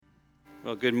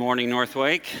Well, good morning,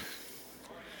 Northwake.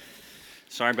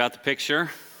 Sorry about the picture.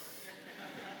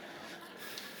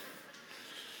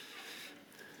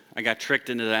 I got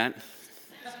tricked into that.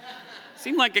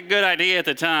 Seemed like a good idea at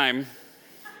the time.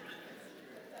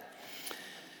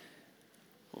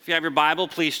 Well, if you have your Bible,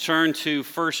 please turn to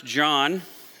 1 John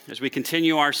as we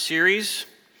continue our series.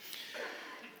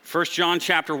 1 John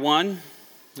chapter 1.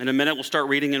 In a minute, we'll start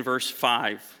reading in verse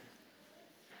 5.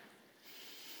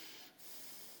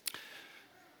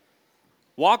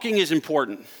 Walking is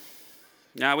important.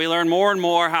 Now, we learn more and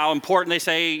more how important they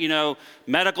say,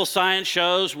 medical science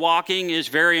shows walking is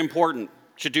very important.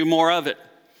 Should do more of it.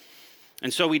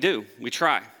 And so we do. We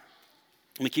try. And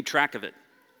we keep track of it,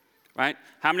 right?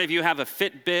 How many of you have a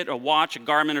Fitbit, a watch, a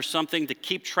Garmin, or something to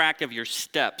keep track of your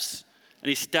steps?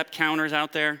 Any step counters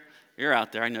out there? You're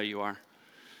out there. I know you are.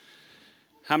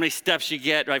 How many steps you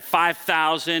get, right?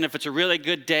 5,000. If it's a really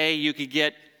good day, you could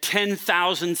get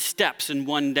 10,000 steps in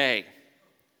one day.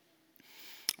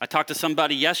 I talked to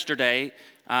somebody yesterday.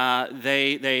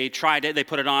 They tried it. They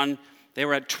put it on. They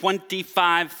were at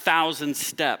 25,000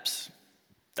 steps.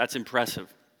 That's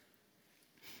impressive.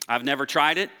 I've never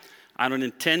tried it. I don't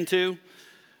intend to.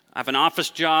 I have an office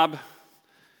job.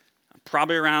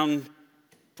 Probably around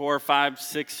 400, 500,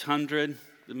 600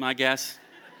 is my guess.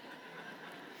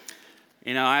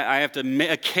 I have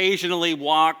to occasionally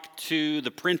walk to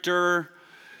the printer.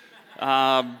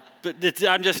 But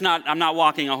I'm not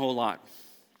walking a whole lot.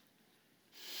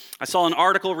 I saw an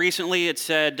article recently. It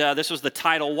said, this was the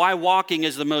title, Why Walking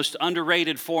is the Most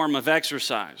Underrated Form of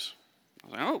Exercise. I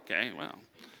was like, okay, well,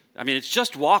 it's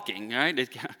just walking, right?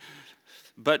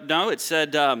 But no, it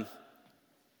said,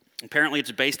 apparently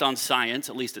it's based on science,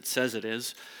 at least it says it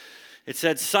is. It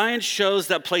said, science shows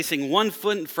that placing one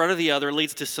foot in front of the other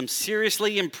leads to some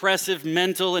seriously impressive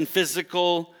mental and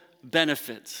physical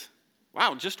benefits.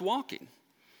 Wow, just walking.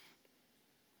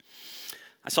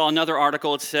 I saw another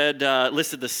article, it said,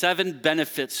 listed the 7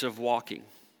 benefits of walking.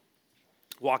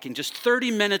 Walking just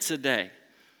 30 minutes a day.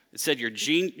 It said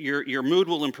your mood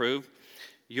will improve,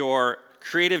 your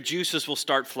creative juices will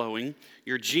start flowing,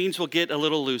 your jeans will get a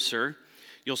little looser,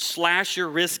 you'll slash your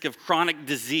risk of chronic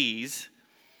disease,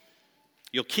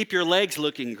 you'll keep your legs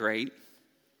looking great,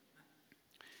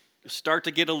 you'll start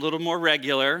to get a little more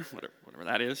regular, whatever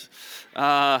that is,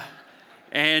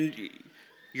 and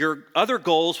your other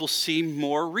goals will seem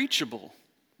more reachable.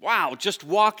 Wow, just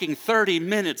walking 30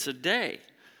 minutes a day.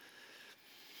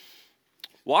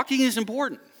 Walking is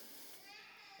important.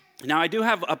 Now, I do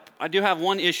have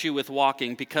one issue with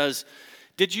walking because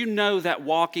did you know that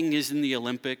walking is in the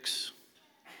Olympics?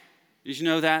 Did you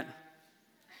know that?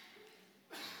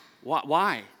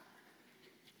 Why?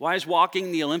 Why is walking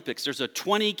in the Olympics? There's a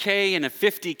 20K and a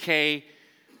 50K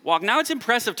walk. Now, it's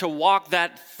impressive to walk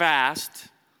that fast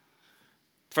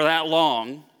for that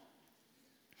long,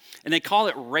 and they call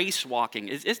it race walking.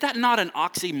 Is that not an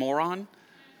oxymoron?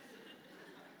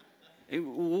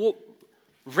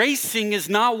 Racing is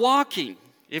not walking.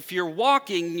 If you're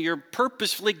walking, you're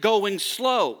purposefully going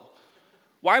slow.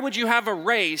 Why would you have a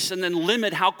race and then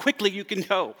limit how quickly you can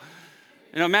go?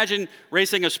 Imagine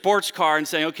racing a sports car and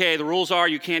saying, okay, the rules are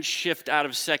you can't shift out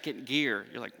of second gear.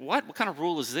 You're like, what? What kind of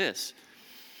rule is this?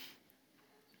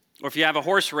 Or if you have a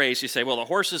horse race, you say, well, the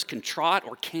horses can trot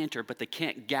or canter, but they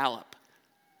can't gallop.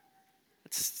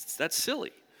 That's silly.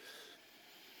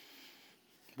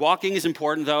 Walking is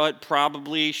important, though it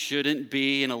probably shouldn't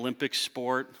be an Olympic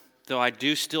sport, though I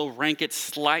do still rank it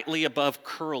slightly above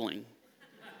curling.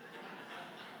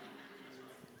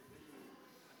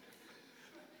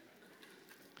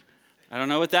 I don't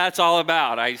know what that's all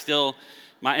about.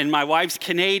 My wife's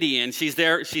Canadian. She's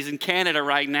there. She's in Canada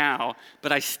right now,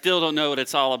 but I still don't know what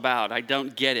it's all about. I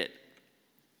don't get it.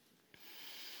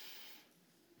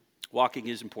 Walking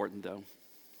is important, though.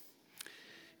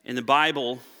 In the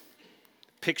Bible,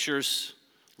 pictures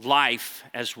life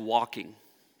as walking.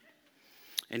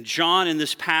 And John, in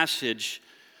this passage,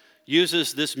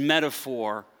 uses this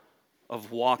metaphor of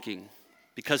walking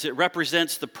because it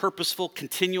represents the purposeful,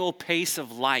 continual pace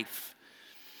of life.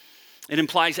 It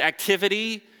implies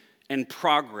activity and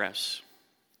progress.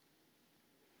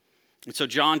 And so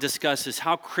John discusses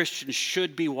how Christians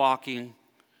should be walking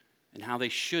and how they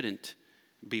shouldn't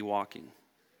be walking.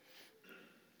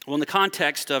 Well, in the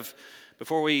context of,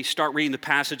 before we start reading the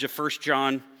passage of 1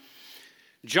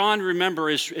 John, remember,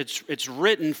 it's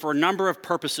written for a number of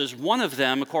purposes. One of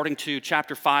them, according to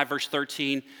chapter 5, verse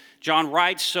 13, John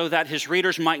writes so that his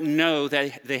readers might know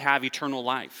that they have eternal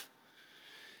life.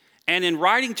 And in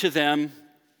writing to them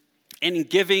and in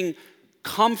giving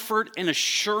comfort and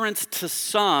assurance to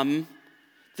some,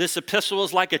 This epistle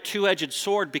is like a two-edged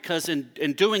sword because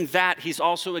in doing that, he's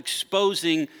also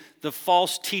exposing the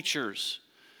false teachers.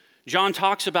 John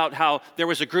talks about how there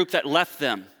was a group that left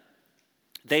them.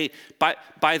 They,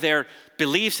 by their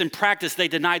beliefs and practice, they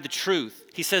denied the truth.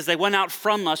 He says they went out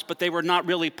from us, but they were not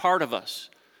really part of us.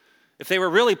 If they were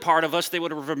really part of us, they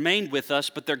would have remained with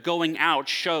us, but their going out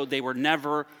showed they were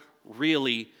never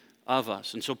really of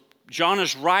us. And so John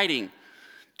is writing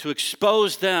to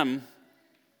expose them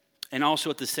and also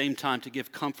at the same time to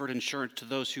give comfort and assurance to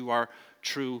those who are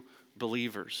true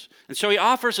believers. And so he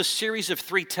offers a series of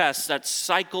 3 tests that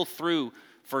cycle through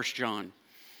 1 John.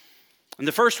 And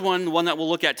the first one, the one that we'll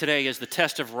look at today, is the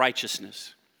test of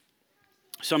righteousness,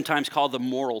 sometimes called the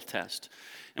moral test.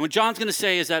 And what John's going to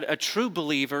say is that a true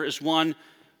believer is one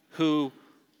who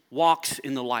walks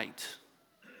in the light.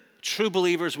 A true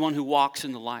believer is one who walks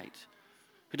in the light,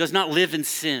 who does not live in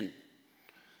sin.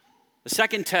 The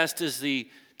second test is the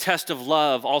test of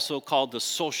love, also called the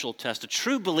social test. A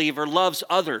true believer loves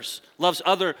others, loves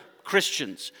other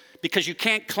Christians, because you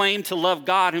can't claim to love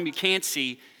God whom you can't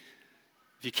see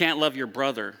if you can't love your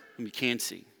brother whom you can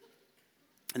see.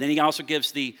 And then he also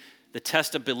gives the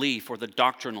test of belief, or the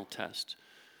doctrinal test.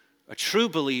 A true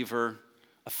believer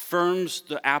affirms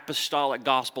the apostolic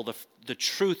gospel, the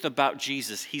truth about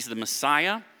Jesus. He's the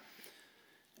Messiah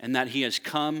and that he has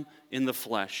come in the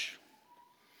flesh.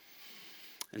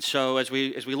 And so as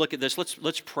we look at this,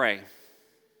 let's pray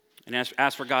and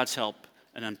ask for God's help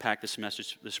and unpack this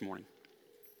message this morning.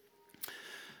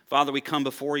 Father, we come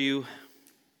before you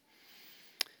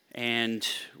and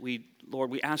Lord,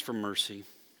 we ask for mercy.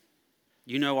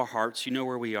 You know our hearts, you know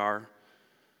where we are.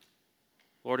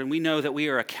 Lord, and we know that we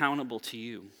are accountable to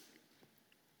you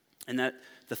and that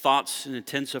the thoughts and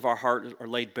intents of our heart are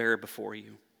laid bare before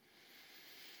you.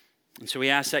 And so we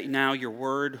ask that now your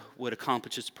word would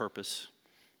accomplish its purpose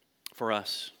for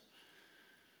us.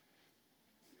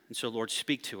 And so, Lord,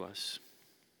 speak to us.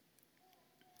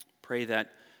 Pray that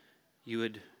you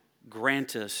would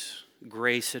grant us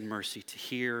grace and mercy to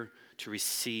hear, to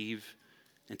receive,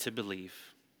 and to believe.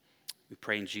 We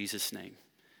pray in Jesus' name.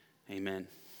 Amen.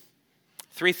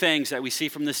 3 things that we see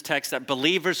from this text that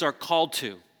believers are called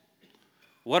to.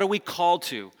 What are we called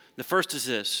to? The first is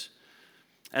this.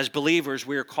 As believers,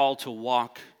 we are called to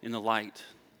walk in the light.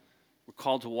 We're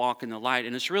called to walk in the light.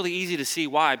 And it's really easy to see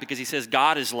why, because he says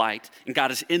God is light and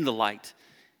God is in the light.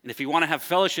 And if you want to have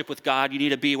fellowship with God, you need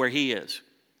to be where he is.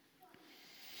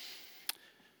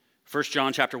 1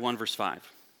 John chapter 1, verse 5.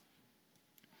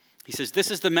 He says, "This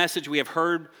is the message we have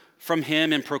heard from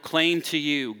him and proclaimed to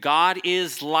you. God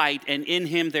is light, and in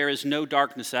him there is no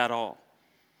darkness at all.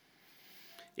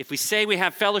 If we say we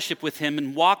have fellowship with him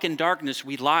and walk in darkness,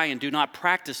 we lie and do not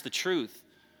practice the truth."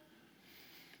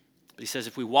 But he says,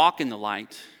 if we walk in the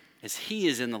light, as he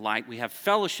is in the light, we have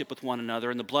fellowship with one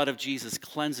another, and the blood of Jesus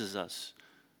cleanses us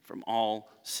from all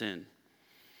sin.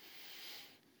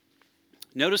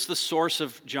 Notice the source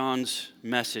of John's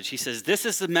message. He says, this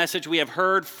is the message we have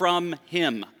heard from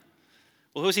him.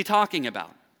 Well, who's he talking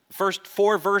about? The first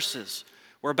 4 verses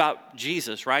were about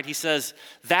Jesus, right? He says,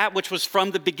 that which was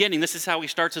from the beginning. This is how he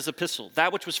starts his epistle.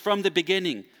 That which was from the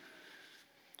beginning,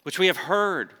 which we have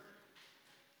heard,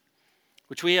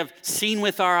 which we have seen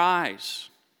with our eyes,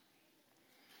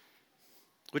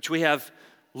 which we have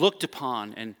looked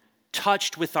upon and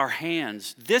touched with our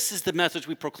hands. This is the message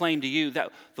we proclaim to you,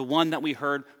 that the one that we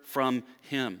heard from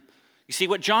him. You see,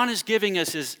 what John is giving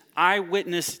us is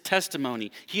eyewitness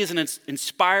testimony. He is an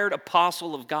inspired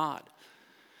apostle of God.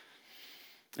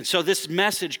 And so this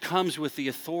message comes with the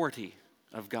authority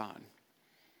of God.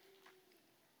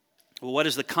 Well, what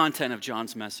is the content of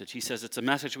John's message? He says it's a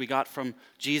message we got from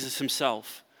Jesus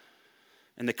himself.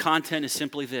 And the content is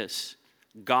simply this: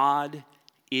 God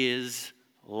is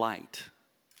light.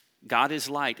 God is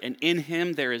light, and in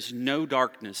him there is no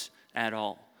darkness at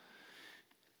all.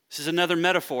 This is another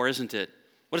metaphor, isn't it?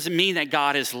 What does it mean that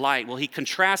God is light? Well, he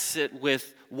contrasts it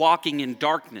with walking in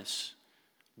darkness,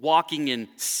 walking in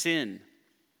sin.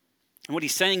 And what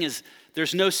he's saying is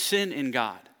there's no sin in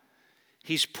God.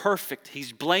 He's perfect.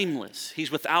 He's blameless.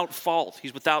 He's without fault.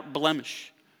 He's without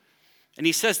blemish. And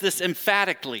he says this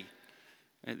emphatically.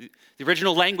 The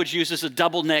original language uses a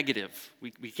double negative.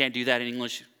 We can't do that in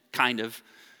English, kind of.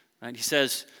 Right? He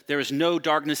says, there is no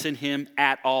darkness in him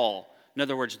at all. In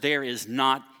other words, there is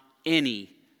not any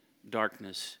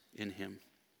darkness in him.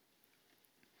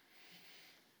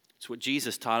 It's what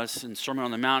Jesus taught us in the Sermon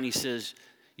on the Mount. He says,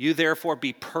 you therefore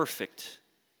be perfect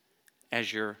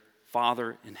as your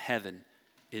Father in heaven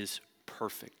is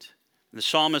perfect. And the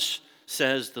psalmist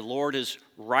says, the Lord is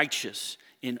righteous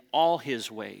in all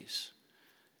his ways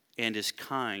and is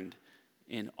kind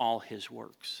in all his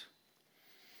works.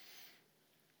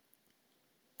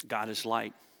 God is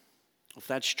light. If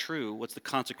that's true, what's the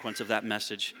consequence of that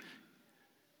message?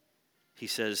 He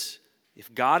says,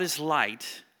 if God is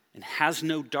light and has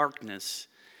no darkness,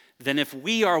 then if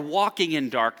we are walking in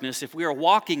darkness, if we are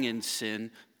walking in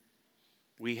sin,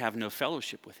 we have no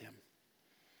fellowship with him.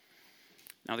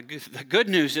 Now, the good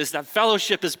news is that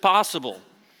fellowship is possible.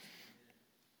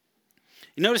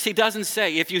 You notice he doesn't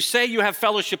say, if you say you have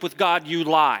fellowship with God, you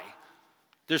lie.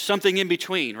 There's something in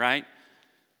between, right?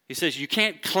 He says you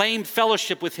can't claim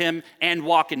fellowship with him and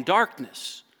walk in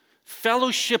darkness.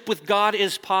 Fellowship with God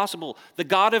is possible. The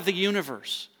God of the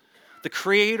universe, the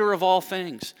creator of all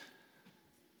things,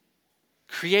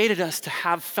 created us to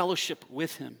have fellowship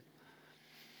with him.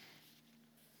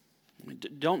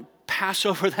 Don't pass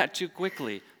over that too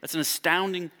quickly. That's an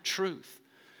astounding truth.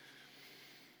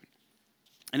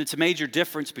 And it's a major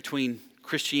difference between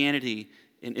Christianity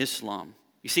and Islam.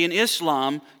 You see, in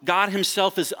Islam, God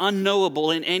himself is unknowable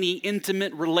in any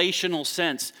intimate relational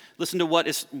sense. Listen to what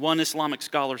one Islamic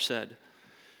scholar said.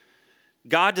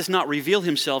 God does not reveal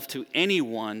himself to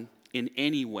anyone in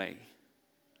any way.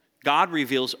 God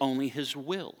reveals only his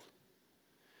will.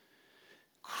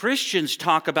 Christians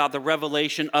talk about the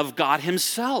revelation of God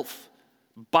himself,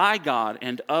 by God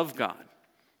and of God.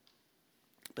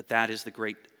 But that is the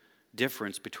great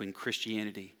difference between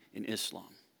Christianity and Islam.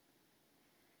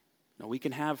 Now, we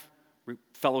can have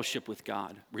fellowship with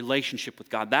God, relationship with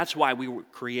God. That's why we were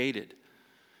created.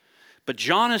 But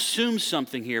John assumes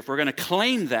something here. If we're going to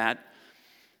claim that,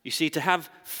 you see, to have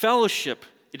fellowship,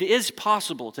 it is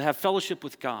possible to have fellowship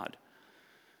with God,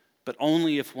 but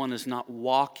only if one is not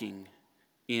walking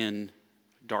in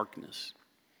darkness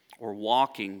or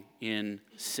walking in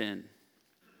sin.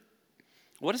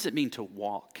 What does it mean to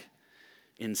walk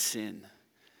in sin?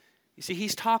 You see,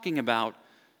 he's talking about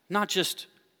not just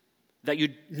that you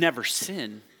never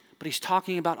sin, but he's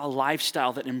talking about a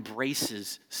lifestyle that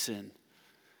embraces sin.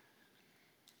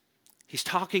 He's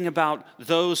talking about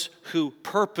those who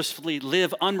purposefully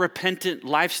live unrepentant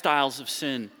lifestyles of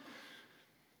sin.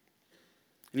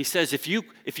 And he says, if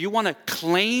you want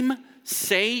to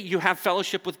say you have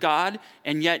fellowship with God,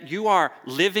 and yet you are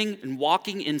living and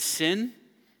walking in sin,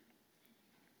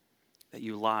 that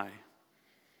you lie.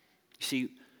 You see,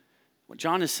 what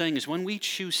John is saying is when we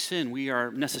choose sin, we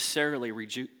are necessarily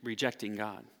rejecting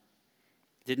God.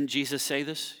 Didn't Jesus say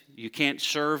this? You can't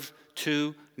serve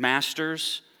two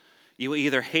masters. You will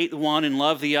either hate one and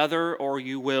love the other, or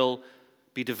you will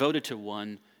be devoted to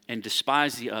one and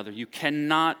despise the other. You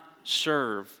cannot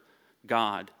serve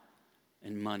God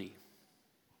and money.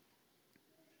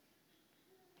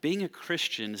 Being a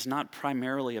Christian is not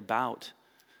primarily about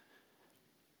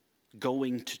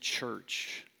going to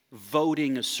church,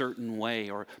 voting a certain way,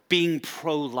 or being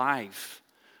pro-life,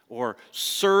 or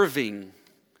serving,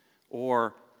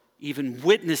 or even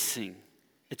witnessing.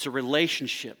 It's a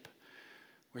relationship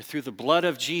where through the blood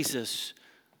of Jesus,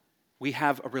 we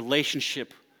have a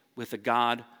relationship with the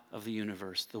God of the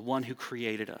universe, the one who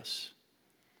created us.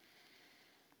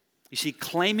 You see,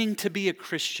 claiming to be a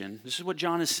Christian, this is what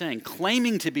John is saying,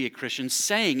 claiming to be a Christian,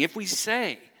 saying, if we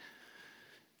say,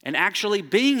 and actually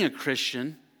being a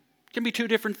Christian can be two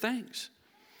different things.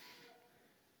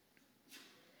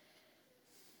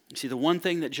 You see, the one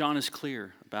thing that John is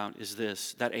clear about is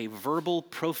this, that a verbal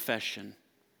profession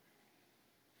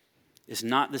is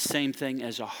not the same thing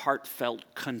as a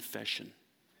heartfelt confession.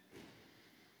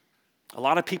 A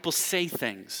lot of people say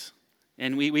things,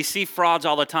 and we see frauds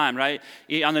all the time, right?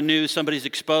 On the news, somebody's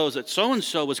exposed that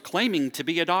so-and-so was claiming to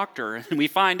be a doctor, and we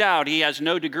find out he has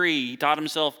no degree. He taught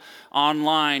himself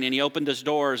online, and he opened his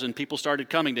doors, and people started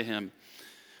coming to him.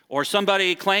 Or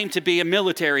somebody claimed to be a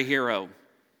military hero.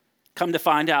 Come to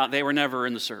find out they were never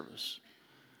in the service.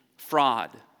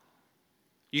 Fraud.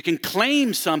 You can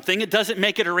claim something, it doesn't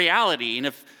make it a reality. And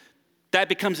if that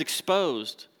becomes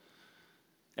exposed,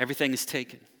 everything is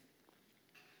taken.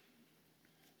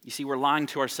 You see, we're lying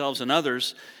to ourselves and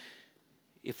others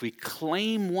if we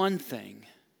claim one thing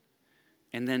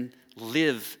and then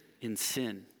live in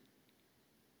sin.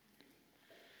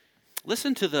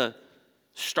 Listen to the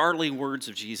startling words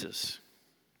of Jesus.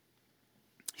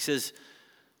 He says,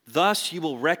 "Thus you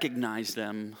will recognize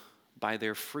them by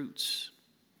their fruits.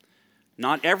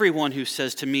 Not everyone who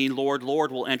says to me, 'Lord,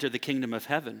 Lord,' will enter the kingdom of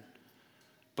heaven,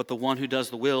 but the one who does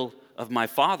the will of my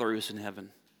Father who is in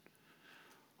heaven.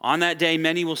 On that day,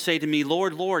 many will say to me,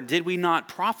 'Lord, Lord, did we not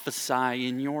prophesy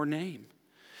in your name,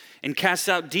 and cast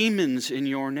out demons in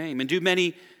your name, and do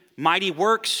many mighty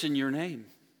works in your name?'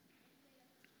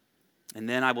 And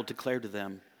then I will declare to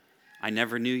them, 'I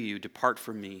never knew you. Depart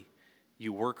from me,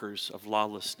 you workers of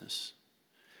lawlessness.'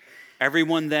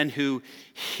 Everyone then who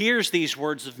hears these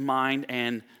words of mine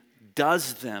and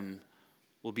does them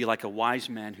will be like a wise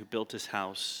man who built his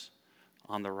house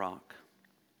on the rock.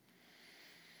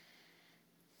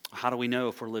 How do we know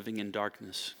if we're living in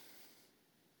darkness?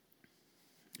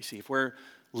 You see, if we're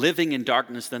living in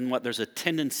darkness, then there's a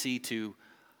tendency to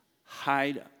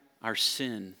hide our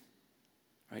sin.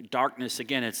 Right? Darkness,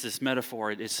 again, it's this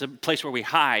metaphor. It's a place where we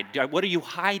hide. What are you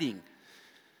hiding?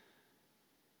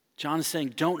 John is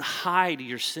saying, don't hide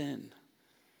your sin.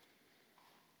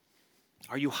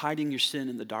 Are you hiding your sin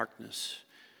in the darkness?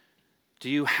 Do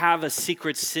you have a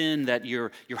secret sin that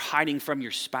you're hiding from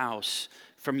your spouse,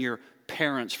 from your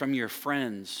parents, from your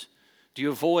friends? Do you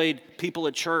avoid people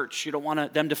at church? You don't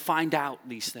want them to find out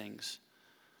these things.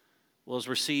 Well, as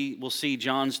we'll see,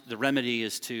 the remedy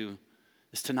is to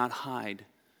not hide,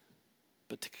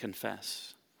 but to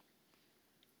confess.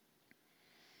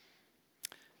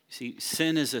 You see,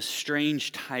 sin is a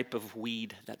strange type of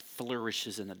weed that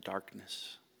flourishes in the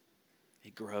darkness.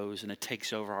 It grows and it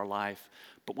takes over our life.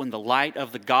 But when the light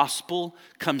of the gospel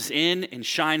comes in and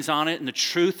shines on it and the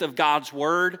truth of God's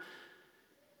word,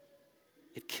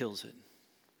 it kills it.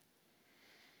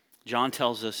 John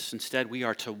tells us instead we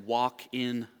are to walk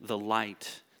in the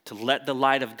light, to let the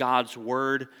light of God's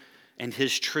word and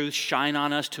his truth shine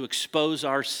on us, to expose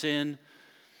our sin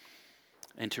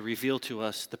and to reveal to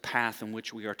us the path in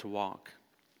which we are to walk.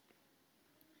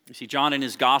 You see, John in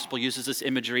his gospel uses this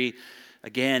imagery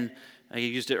again. He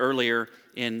used it earlier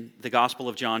in the Gospel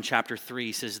of John, chapter 3.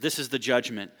 He says, this is the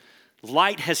judgment.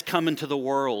 Light has come into the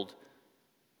world.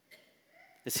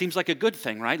 It seems like a good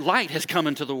thing, right? Light has come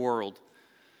into the world.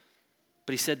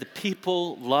 But he said the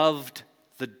people loved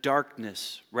the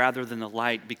darkness rather than the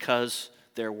light because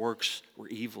their works were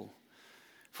evil.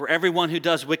 For everyone who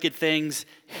does wicked things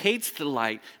hates the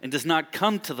light and does not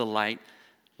come to the light,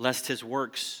 lest his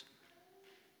works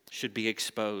should be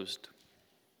exposed.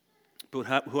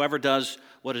 But whoever does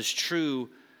what is true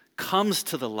comes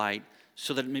to the light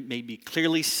so that it may be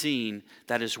clearly seen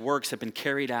that his works have been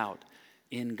carried out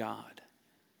in God.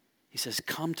 He says,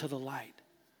 come to the light.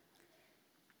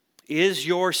 Is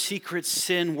your secret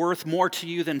sin worth more to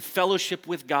you than fellowship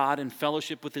with God and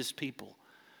fellowship with his people?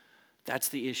 That's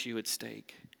the issue at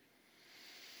stake.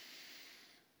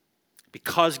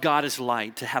 Because God is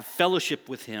light, to have fellowship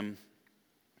with him,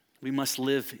 we must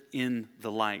live in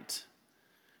the light.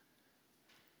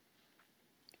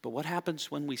 But what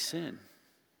happens when we sin?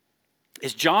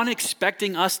 Is John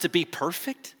expecting us to be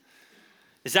perfect?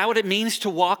 Is that what it means to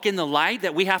walk in the light,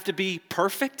 that we have to be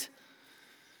perfect?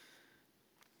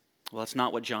 Well, that's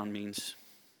not what John means.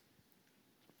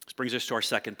 This brings us to our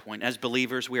second point. As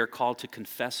believers, we are called to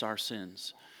confess our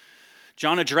sins.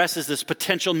 John addresses this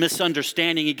potential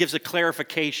misunderstanding. He gives a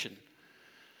clarification.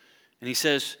 And he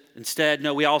says, instead,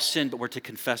 no, we all sin, but we're to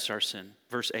confess our sin.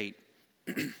 Verse 8.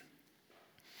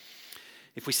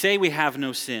 If we say we have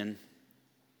no sin,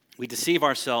 we deceive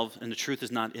ourselves and the truth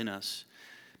is not in us.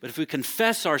 But if we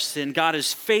confess our sin, God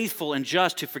is faithful and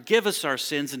just to forgive us our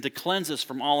sins and to cleanse us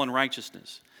from all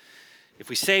unrighteousness. If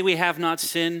we say we have not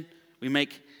sinned, we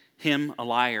make him a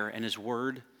liar and his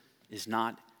word is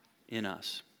not in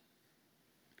us.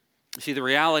 You see, the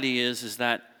reality is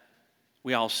that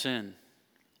we all sin.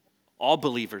 All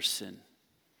believers sin.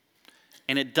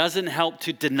 And it doesn't help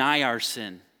to deny our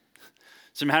sin.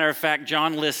 As a matter of fact,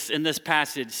 John lists in this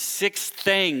passage 6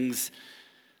 things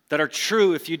that are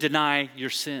true if you deny your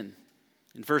sin.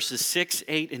 In verses 6,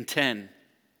 8, and 10,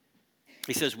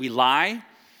 he says, we lie,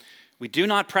 we do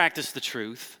not practice the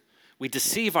truth, we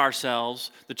deceive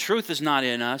ourselves, the truth is not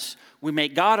in us, we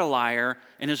make God a liar,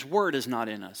 and his word is not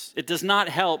in us. It does not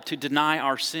help to deny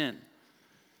our sin.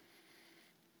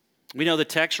 We know the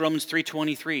text, Romans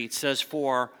 3:23, it says,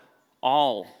 for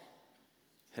all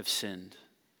have sinned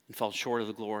and fall short of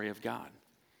the glory of God.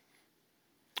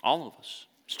 All of us.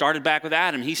 Started back with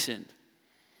Adam, he sinned.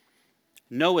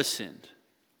 Noah sinned.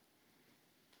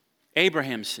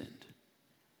 Abraham sinned.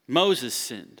 Moses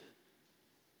sinned.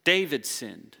 David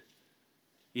sinned.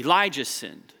 Elijah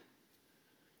sinned.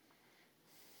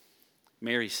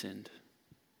 Mary sinned.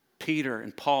 Peter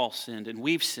and Paul sinned, and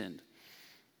we've sinned.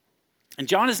 And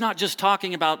John is not just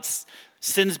talking about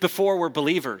sins before we're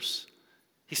believers.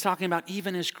 He's talking about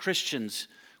even as Christians,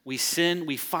 we sin,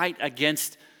 we fight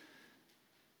against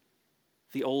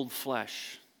the old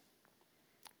flesh.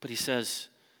 But he says,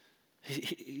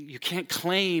 you can't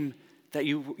claim that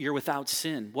you're without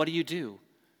sin. What do?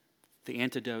 The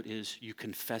antidote is you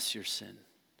confess your sin.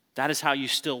 That is how you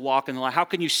still walk in the light. How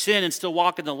can you sin and still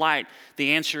walk in the light?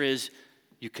 The answer is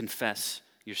you confess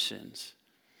your sins.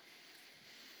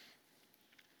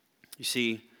 You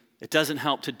see, it doesn't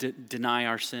help to deny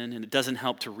our sin, and it doesn't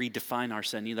help to redefine our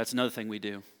sin. That's another thing we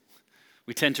do.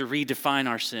 We tend to redefine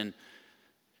our sin.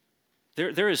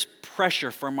 There is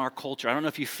pressure from our culture. I don't know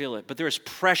if you feel it, but there is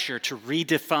pressure to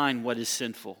redefine what is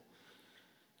sinful.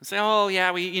 And say, oh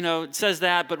yeah, it says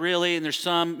that, but really, and there's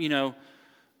some,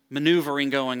 maneuvering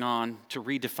going on to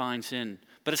redefine sin.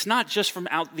 But it's not just from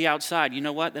the outside. You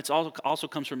know what? That's also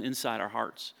comes from inside our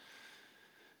hearts.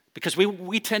 Because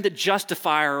we tend to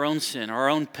justify our own sin, our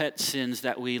own pet sins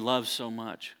that we love so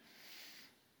much.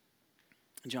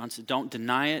 John said, don't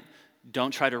deny it.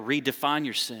 Don't try to redefine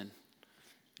your sin.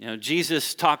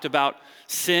 Jesus talked about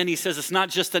sin. He says it's not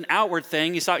just an outward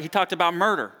thing. He talked about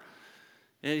murder.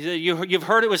 You've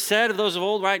heard it was said of those of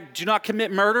old, right? Do not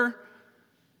commit murder.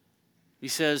 He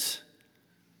says,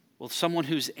 well, someone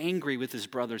who's angry with his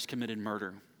brothers committed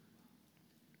murder.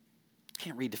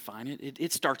 Can't redefine it.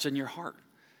 It starts in your heart.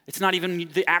 It's not even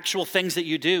the actual things that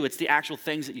you do. It's the actual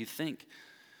things that you think.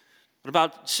 What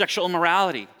about sexual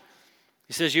immorality?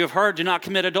 He says, you have heard, do not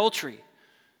commit adultery.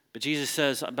 But Jesus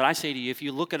says, but I say to you, if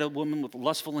you look at a woman with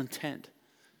lustful intent,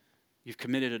 you've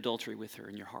committed adultery with her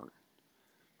in your heart.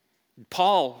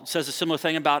 Paul says a similar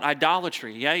thing about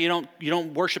idolatry. Yeah, you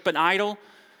don't worship an idol.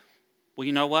 Well,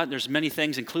 you know what? There's many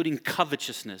things, including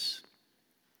covetousness,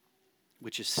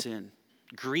 which is sin.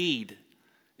 Greed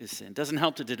is sin. It doesn't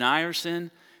help to deny our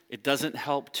sin. It doesn't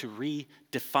help to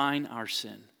redefine our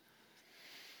sin.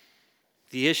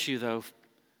 The issue, though,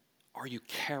 are you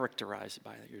characterized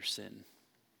by your sin?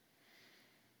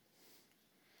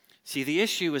 See, the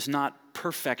issue is not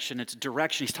perfection, it's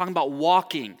direction. He's talking about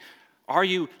walking. Are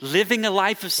you living a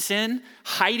life of sin,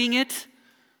 hiding it?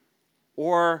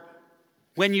 Or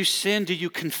when you sin, do you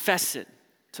confess it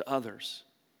to others?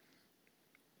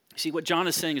 See, what John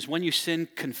is saying is when you sin,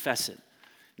 confess it.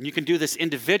 And you can do this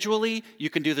individually, you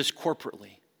can do this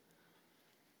corporately.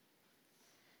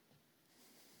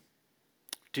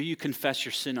 Do you confess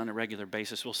your sin on a regular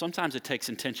basis? Well, sometimes it takes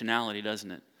intentionality,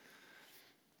 doesn't it?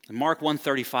 And Mark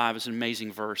 1:35 is an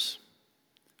amazing verse.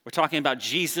 We're talking about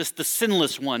Jesus, the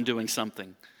sinless one, doing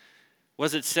something. What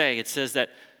does it say? It says that,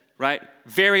 right,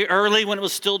 very early when it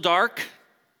was still dark,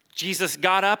 Jesus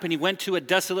got up and he went to a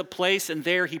desolate place and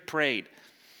there he prayed.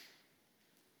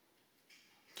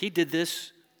 He did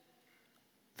this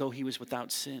though he was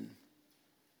without sin.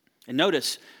 And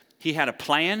notice, he had a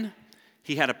plan,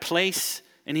 he had a place,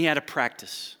 and he had a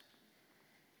practice.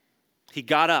 He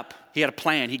got up, he had a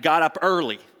plan, he got up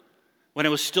early when it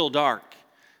was still dark.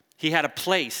 He had a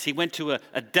place, he went to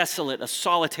a desolate, a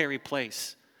solitary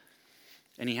place,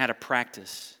 and he had a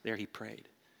practice. There he prayed.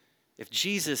 If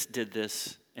Jesus did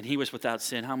this and he was without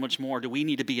sin, how much more do we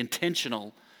need to be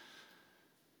intentional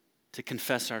to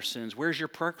confess our sins? Where's your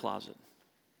prayer closet?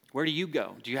 Where do you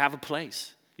go? Do you have a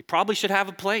place? You probably should have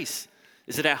a place.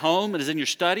 Is it at home? Is it in your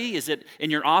study? Is it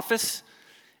in your office?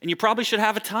 And you probably should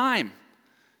have a time.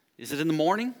 Is it in the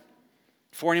morning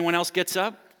before anyone else gets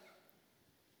up?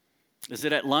 Is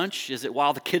it at lunch? Is it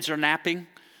while the kids are napping?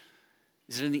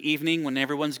 Is it in the evening when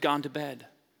everyone's gone to bed?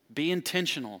 Be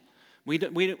intentional. We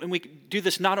do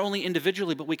this not only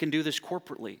individually, but we can do this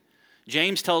corporately.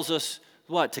 James tells us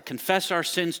what? To confess our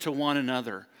sins to one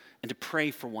another and to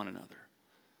pray for one another.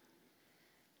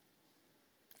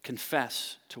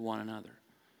 Confess to one another.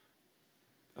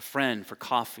 A friend for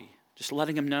coffee. Just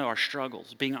letting him know our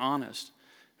struggles. Being honest.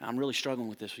 I'm really struggling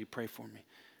with this. Will you pray for me?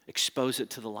 Expose it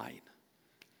to the light.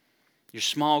 Your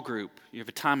small group. You have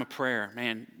a time of prayer.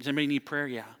 Man, does anybody need prayer?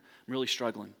 Yeah, I'm really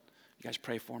struggling. You guys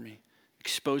pray for me.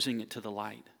 Exposing it to the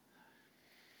light.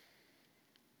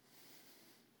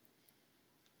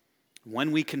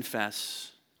 When we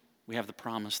confess, we have the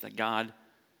promise that God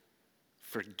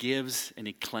forgives and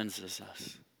he cleanses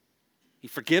us. He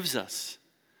forgives us.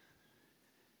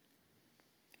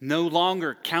 No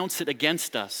longer counts it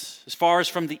against us. As far as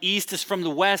from the east is from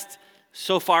the west,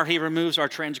 so far he removes our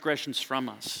transgressions from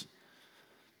us.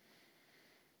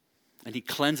 And he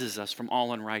cleanses us from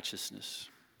all unrighteousness.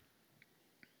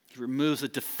 He removes the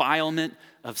defilement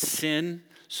of sin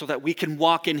so that we can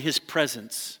walk in his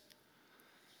presence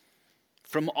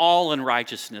from all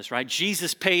unrighteousness, right?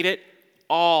 Jesus paid it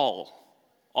all.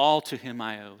 All to him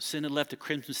I owe. Sin had left a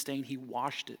crimson stain. He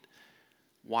washed it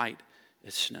white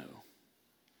as snow.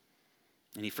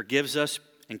 And he forgives us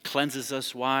and cleanses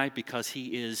us. Why? Because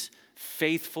he is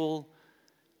faithful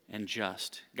and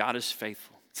just. God is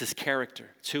faithful. It's his character.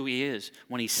 It's who he is.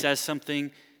 When he says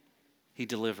something, he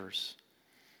delivers.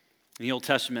 In the Old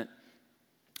Testament,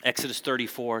 Exodus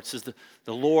 34, it says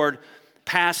the Lord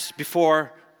passed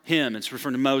before him, it's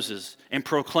referring to Moses, and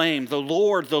proclaimed, the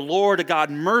Lord, a God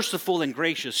merciful and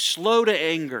gracious, slow to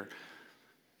anger,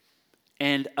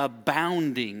 and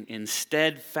abounding in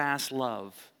steadfast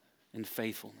love and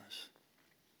faithfulness.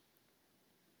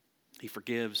 He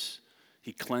forgives, he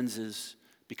He cleanses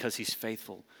because he's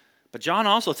faithful. But John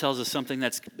also tells us something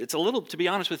it's a little, to be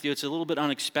honest with you, it's a little bit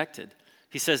unexpected.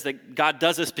 He says that God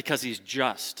does this because he's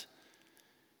just.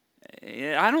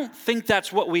 I don't think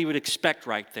that's what we would expect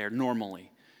right there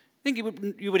normally. I think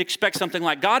you would expect something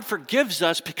like, God forgives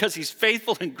us because he's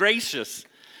faithful and gracious,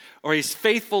 or he's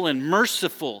faithful and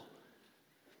merciful.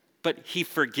 But he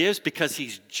forgives because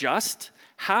he's just?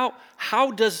 How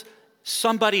does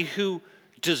somebody who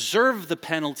deserved the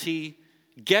penalty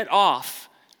get off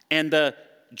and the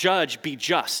judge be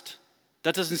just?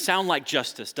 That doesn't sound like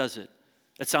justice, does it?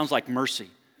 It sounds like mercy.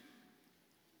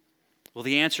 Well,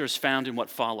 the answer is found in what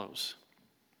follows.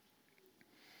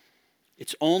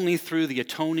 It's only through the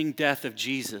atoning death of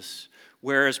Jesus,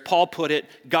 where, as Paul put it,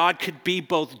 God could be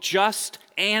both just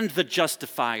and the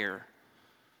justifier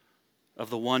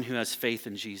of the one who has faith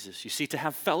in Jesus. You see, to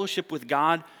have fellowship with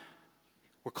God,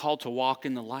 we're called to walk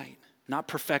in the light. Not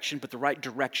perfection, but the right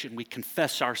direction. We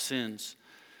confess our sins.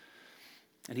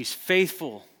 And he's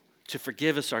faithful to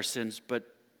forgive us our sins. But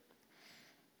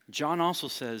John also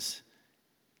says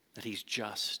that he's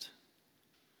just.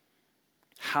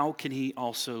 How can he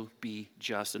also be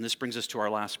just? And this brings us to our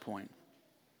last point.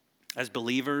 As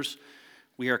believers,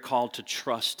 we are called to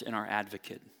trust in our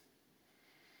advocate.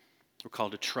 We're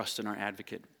called to trust in our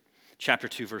advocate. Chapter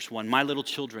 2, verse 1. My little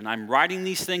children, I'm writing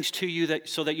these things to you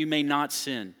so that you may not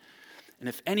sin. And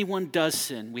if anyone does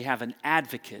sin, we have an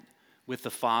advocate with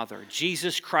the Father,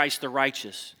 Jesus Christ the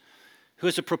righteous, who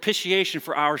is a propitiation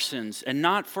for our sins, and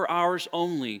not for ours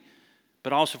only,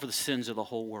 but also for the sins of the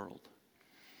whole world.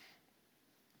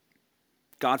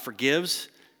 God forgives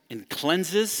and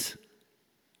cleanses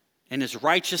and is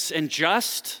righteous and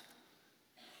just.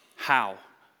 How?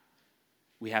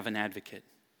 We have an advocate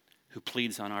who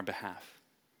pleads on our behalf.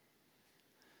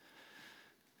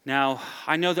 Now,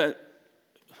 I know that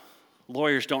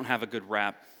lawyers don't have a good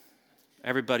rap.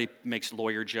 Everybody makes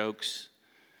lawyer jokes,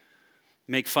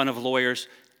 make fun of lawyers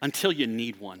until you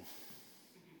need one.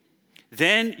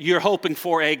 Then you're hoping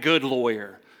for a good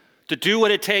lawyer to do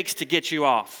what it takes to get you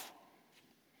off.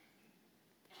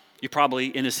 You're probably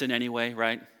innocent anyway,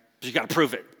 right? But you got to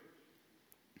prove it.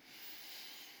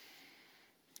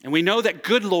 And we know that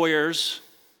good lawyers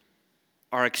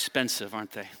are expensive,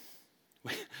 aren't they?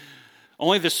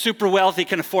 Only the super wealthy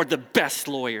can afford the best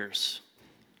lawyers.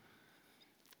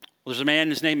 Well, there's a man,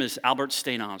 his name is Albert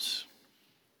Stainos.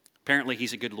 Apparently,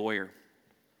 he's a good lawyer.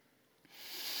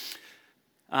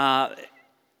 And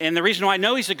the reason why I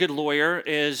know he's a good lawyer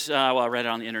is, well, I read it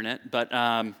on the internet,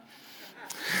 but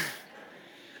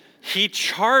he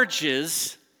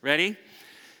charges, ready,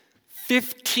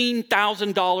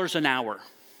 $15,000 an hour.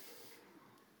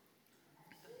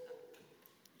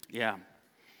 Yeah,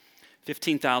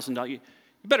 $15,000. You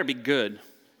better be good.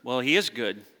 Well, he is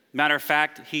good. Matter of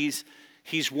fact, he's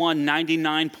won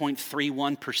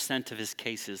 99.31% of his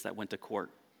cases that went to court.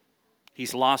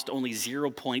 He's lost only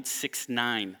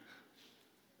 0.69.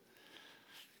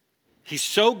 He's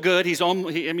so good, he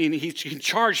can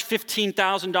charge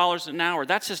 $15,000 an hour.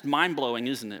 That's just mind-blowing,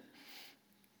 isn't it?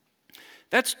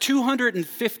 That's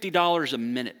 $250 a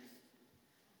minute.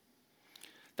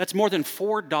 That's more than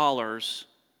 $4 a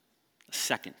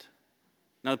second.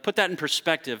 Now, to put that in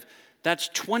perspective, that's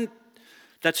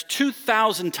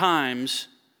 2,000 times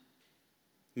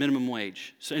minimum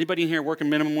wage. So anybody in here working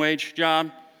minimum wage job?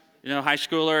 You know, high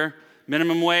schooler,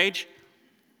 minimum wage?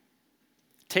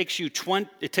 It takes you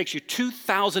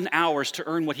 2,000 hours to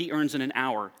earn what he earns in an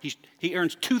hour. He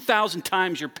earns 2,000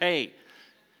 times your pay. Do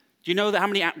you know how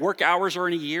many work hours are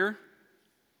in a year?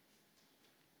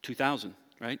 2,000,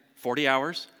 right? 40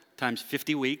 hours times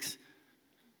 50 weeks.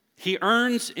 He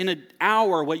earns in an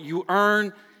hour what you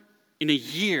earn in a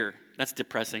year. That's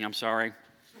depressing, I'm sorry.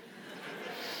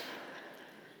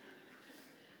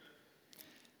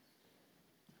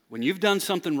 When you've done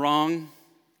something wrong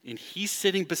and he's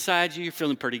sitting beside you, you're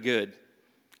feeling pretty good.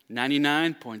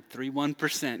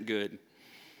 99.31% good,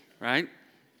 right?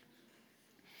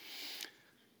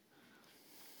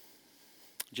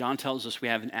 John tells us we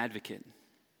have an advocate.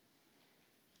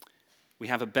 We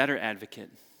have a better advocate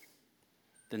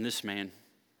than this man.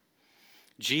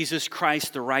 Jesus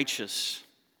Christ the righteous.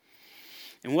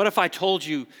 And what if I told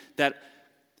you that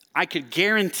I could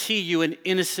guarantee you an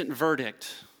innocent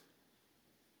verdict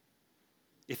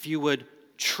if you would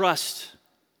trust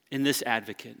in this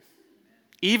advocate?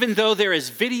 Even though there is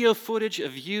video footage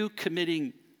of you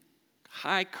committing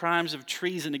high crimes of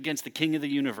treason against the King of the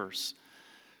universe.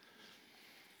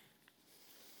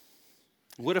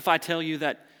 What if I tell you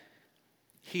that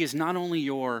he is not only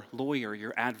your lawyer,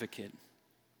 your advocate,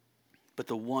 but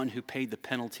the one who paid the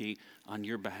penalty on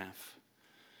your behalf?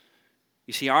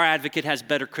 You see, our advocate has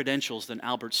better credentials than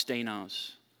Albert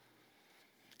Stainos.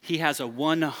 He has a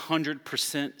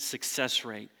 100% success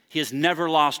rate. He has never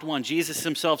lost one. Jesus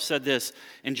himself said this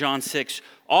in John 6,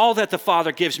 all that the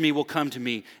Father gives me will come to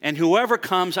me, and whoever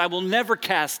comes I will never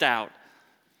cast out.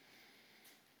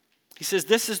 He says,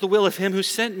 this is the will of him who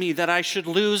sent me, that I should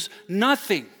lose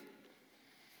nothing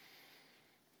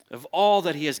of all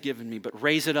that he has given me, but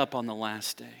raise it up on the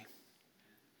last day.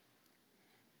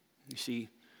 You see,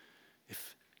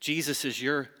 if Jesus is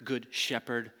your good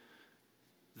shepherd,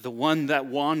 the one that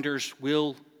wanders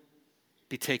will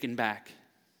be taken back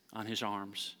on his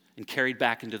arms and carried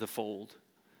back into the fold.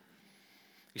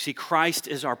 You see, Christ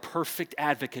is our perfect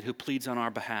advocate who pleads on our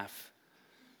behalf.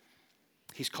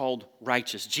 He's called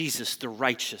righteous, Jesus the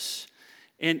righteous.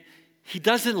 And he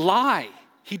doesn't lie.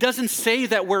 He doesn't say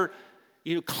that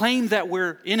claim that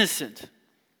we're innocent.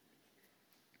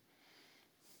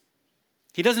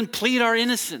 He doesn't plead our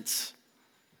innocence.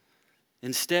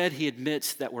 Instead, he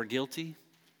admits that we're guilty.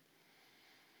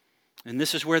 And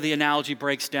this is where the analogy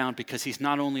breaks down, because he's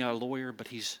not only our lawyer, but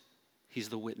he's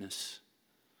the witness.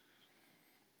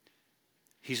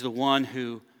 He's the one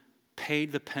who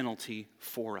paid the penalty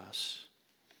for us.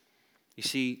 You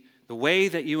see, the way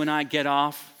that you and I get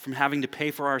off from having to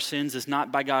pay for our sins is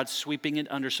not by God sweeping it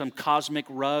under some cosmic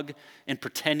rug and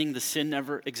pretending the sin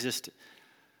never existed.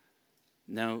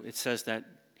 No, it says that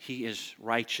he is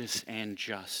righteous and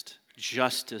just.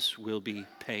 Justice will be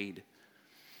paid.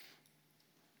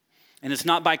 And it's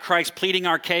not by Christ pleading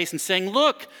our case and saying,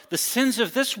 look, the sins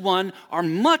of this one are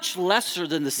much lesser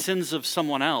than the sins of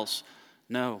someone else.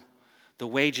 No, the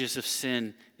wages of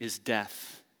sin is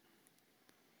death,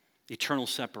 eternal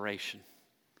separation.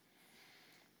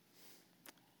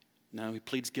 No, he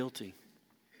pleads guilty.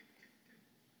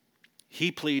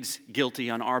 He pleads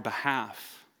guilty on our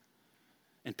behalf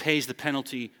and pays the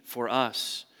penalty for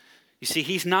us. You see,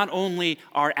 he's not only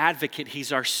our advocate,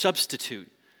 he's our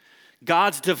substitute.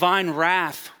 God's divine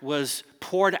wrath was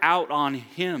poured out on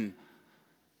him.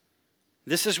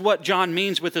 This is what John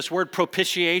means with this word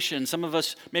propitiation. Some of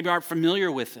us maybe aren't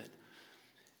familiar with it.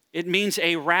 It means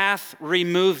a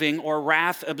wrath-removing or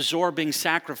wrath-absorbing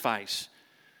sacrifice.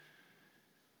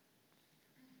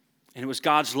 And it was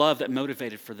God's love that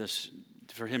motivated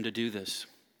for him to do this,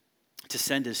 to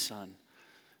send his son.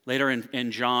 Later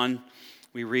in John,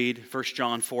 we read 1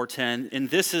 John 4:10, and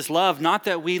this is love, not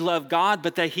that we love God,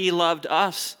 but that he loved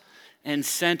us and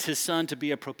sent his son to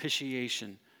be a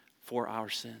propitiation for our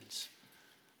sins.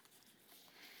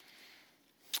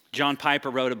 John Piper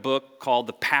wrote a book called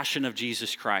The Passion of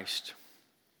Jesus Christ.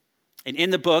 And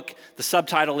in the book, the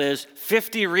subtitle is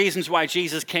 50 Reasons Why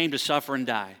Jesus Came to Suffer and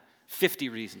Die. 50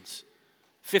 reasons.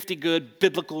 50 good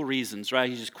biblical reasons, right?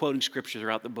 He's just quoting scripture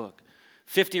throughout the book.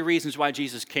 50 reasons why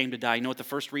Jesus came to die. You know what the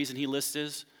first reason he lists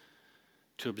is?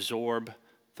 To absorb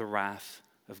the wrath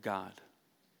of God.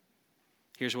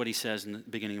 Here's what he says in the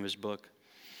beginning of his book.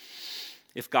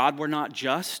 If God were not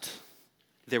just,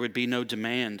 there would be no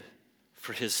demand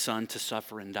for his son to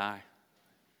suffer and die.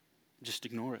 Just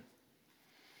ignore it.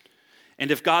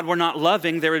 And if God were not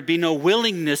loving, there would be no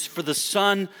willingness for the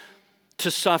son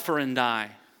to suffer and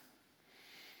die.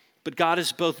 But God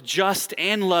is both just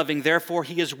and loving, therefore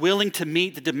he is willing to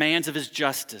meet the demands of his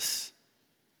justice.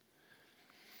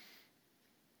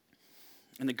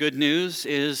 And the good news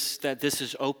is that this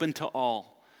is open to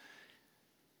all.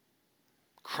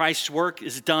 Christ's work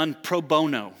is done pro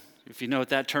bono, if you know what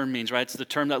that term means, right? It's the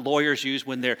term that lawyers use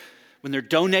when they're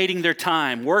donating their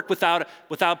time, work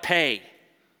without pay.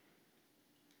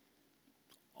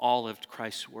 All of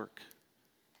Christ's work.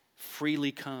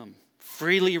 Freely come,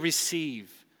 freely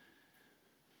receive.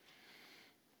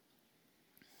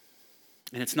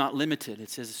 And it's not limited. It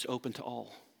says it's open to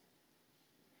all.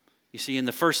 You see, in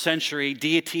the first century,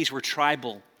 deities were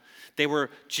tribal. They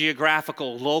were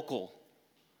geographical, local.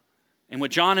 And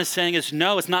what John is saying is,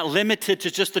 no, it's not limited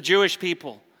to just the Jewish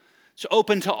people. It's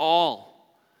open to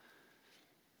all.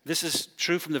 This is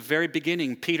true from the very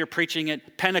beginning. Peter, preaching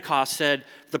at Pentecost, said,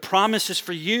 the promise is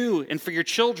for you and for your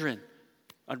children.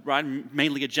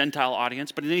 Mainly a Gentile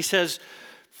audience. But then he says,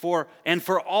 for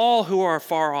all who are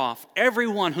far off,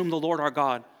 everyone whom the Lord our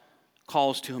God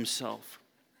calls to himself.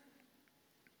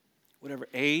 Whatever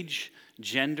age,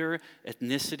 gender,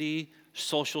 ethnicity,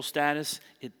 social status,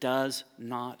 it does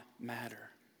not matter.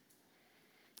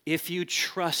 If you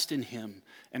trust in him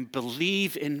and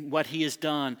believe in what he has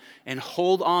done and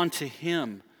hold on to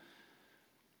him,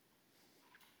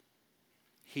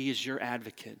 he is your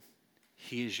advocate.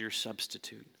 He is your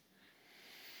substitute.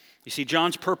 You see,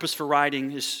 John's purpose for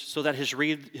writing is so that his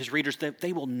readers,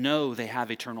 they will know they have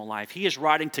eternal life. He is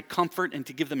writing to comfort and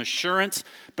to give them assurance,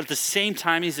 but at the same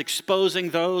time, he's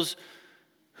exposing those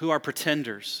who are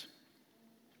pretenders.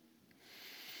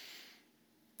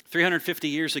 350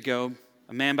 years ago,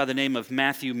 a man by the name of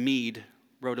Matthew Mead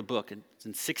wrote a book. It's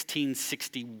in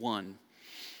 1661.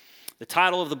 The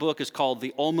title of the book is called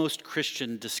The Almost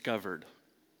Christian Discovered.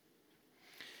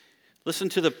 Listen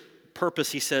to the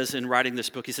purpose he says in writing this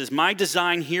book. He says, "My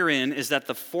design herein is that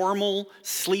the formal,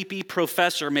 sleepy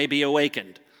professor may be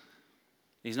awakened."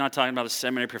 He's not talking about a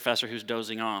seminary professor who's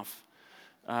dozing off.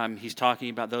 He's talking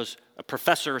about a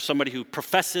professor or somebody who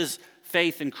professes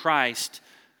faith in Christ,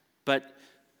 but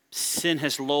sin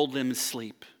has lulled them in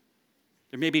sleep.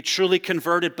 They may be truly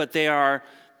converted, but they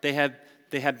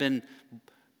have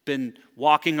been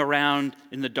walking around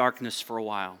in the darkness for a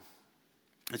while.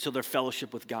 And so their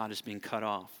fellowship with God is being cut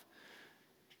off.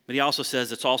 But he also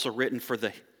says it's also written for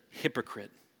the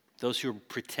hypocrite, those who are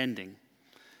pretending.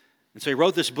 And so he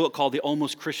wrote this book called The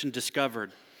Almost Christian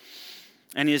Discovered.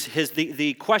 And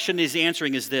the question he's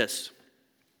answering is this: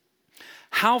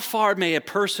 how far may a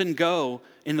person go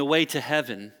in the way to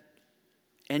heaven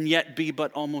and yet be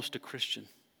but almost a Christian?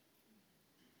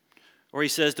 Or he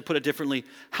says, to put it differently,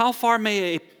 how far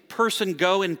may a person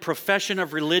go in profession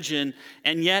of religion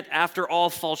and yet after all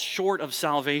fall short of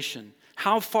salvation?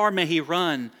 How far may he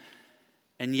run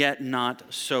and yet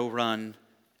not so run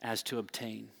as to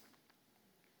obtain?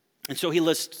 And so he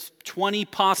lists 20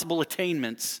 possible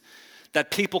attainments that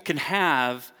people can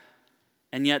have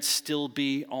and yet still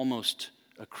be almost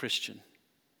a Christian.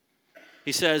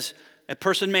 He says, a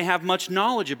person may have much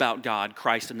knowledge about God,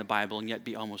 Christ, and the Bible, and yet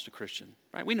be almost a Christian.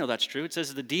 Right? We know that's true. It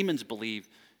says the demons believe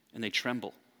and they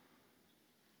tremble.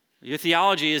 Your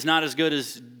theology is not as good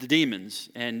as the demons,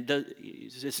 and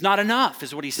it's not enough,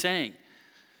 is what he's saying.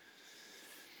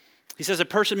 He says a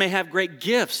person may have great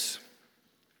gifts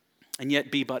and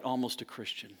yet be but almost a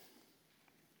Christian.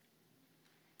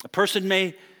 A person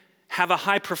may have a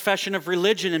high profession of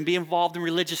religion and be involved in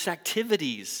religious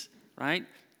activities, right?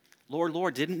 Lord,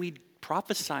 Lord, didn't we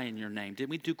prophesy in your name? Didn't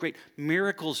we do great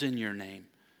miracles in your name?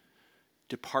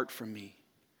 Depart from me.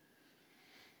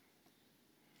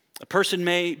 A person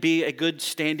may be a good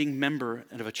standing member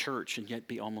of a church and yet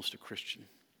be almost a Christian.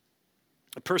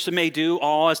 A person may do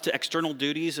all as to external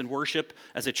duties and worship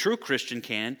as a true Christian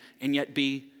can and yet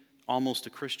be almost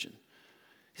a Christian.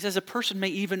 He says a person may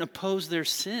even oppose their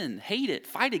sin, hate it,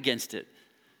 fight against it,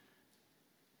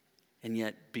 and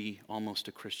yet be almost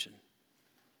a Christian.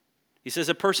 He says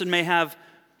a person may have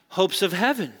hopes of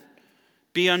heaven,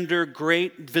 be under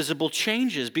great visible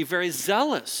changes, be very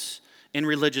zealous in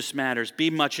religious matters, be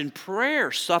much in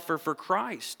prayer, suffer for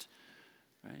Christ.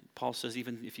 Right? Paul says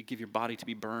even if you give your body to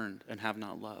be burned and have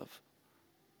not love,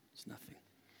 it's nothing.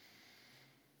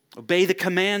 Obey the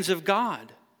commands of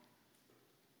God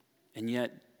and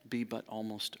yet be but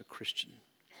almost a Christian.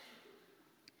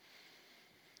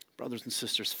 Brothers and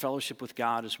sisters, fellowship with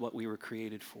God is what we were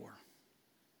created for.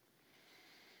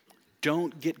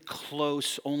 Don't get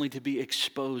close only to be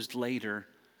exposed later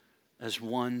as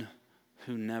one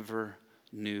who never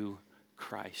knew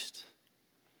Christ.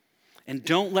 And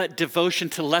don't let devotion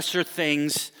to lesser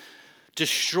things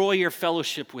destroy your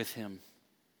fellowship with him.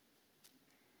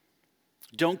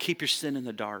 Don't keep your sin in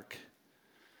the dark.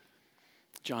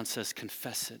 John says,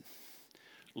 confess it.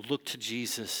 Look to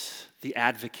Jesus, the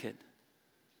advocate,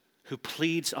 who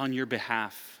pleads on your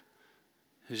behalf,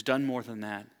 who's done more than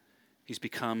that. He's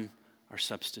become our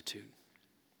substitute.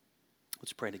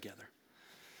 Let's pray together.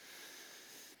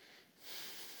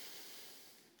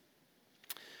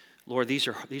 Lord, these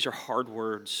are hard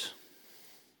words.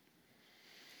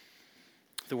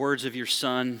 The words of your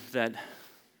Son that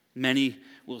many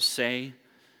will say,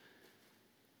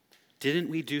 didn't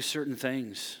we do certain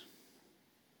things?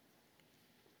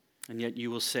 And yet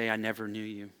you will say, I never knew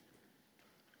you.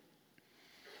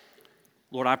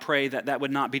 Lord, I pray that that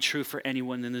would not be true for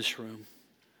anyone in this room.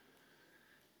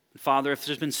 Father, if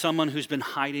there's been someone who's been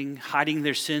hiding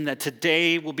their sin, that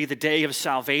today will be the day of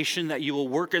salvation, that you will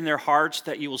work in their hearts,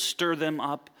 that you will stir them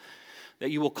up, that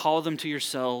you will call them to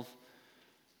yourself,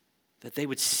 that they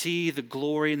would see the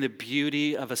glory and the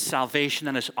beauty of a salvation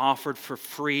that is offered for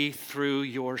free through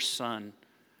your Son.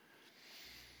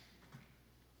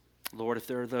 Lord, if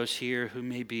there are those here who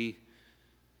may be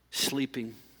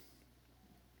sleeping,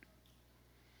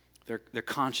 their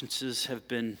consciences have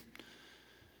been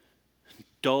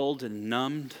dulled and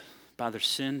numbed by their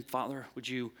sin, Father, would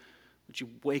you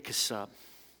wake us up?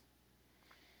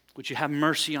 Would you have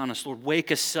mercy on us, Lord?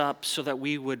 Wake us up so that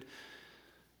we would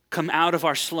come out of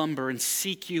our slumber and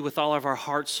seek you with all of our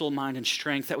heart, soul, mind, and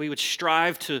strength, that we would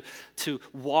strive to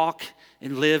walk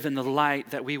and live in the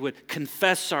light, that we would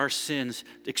confess our sins,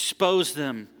 expose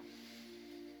them.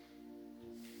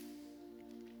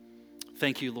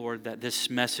 Thank you, Lord, that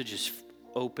this message is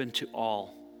open to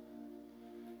all.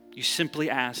 You simply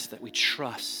ask that we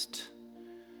trust,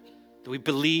 that we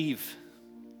believe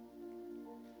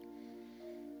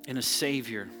in a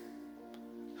Savior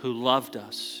who loved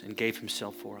us and gave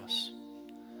himself for us.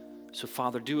 So,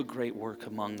 Father, do a great work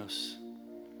among us.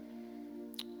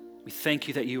 We thank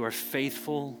you that you are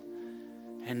faithful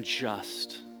and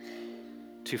just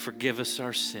to forgive us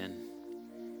our sin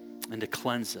and to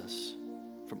cleanse us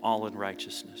from all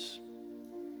unrighteousness.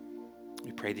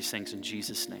 We pray these things in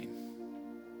Jesus' name.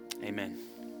 Amen.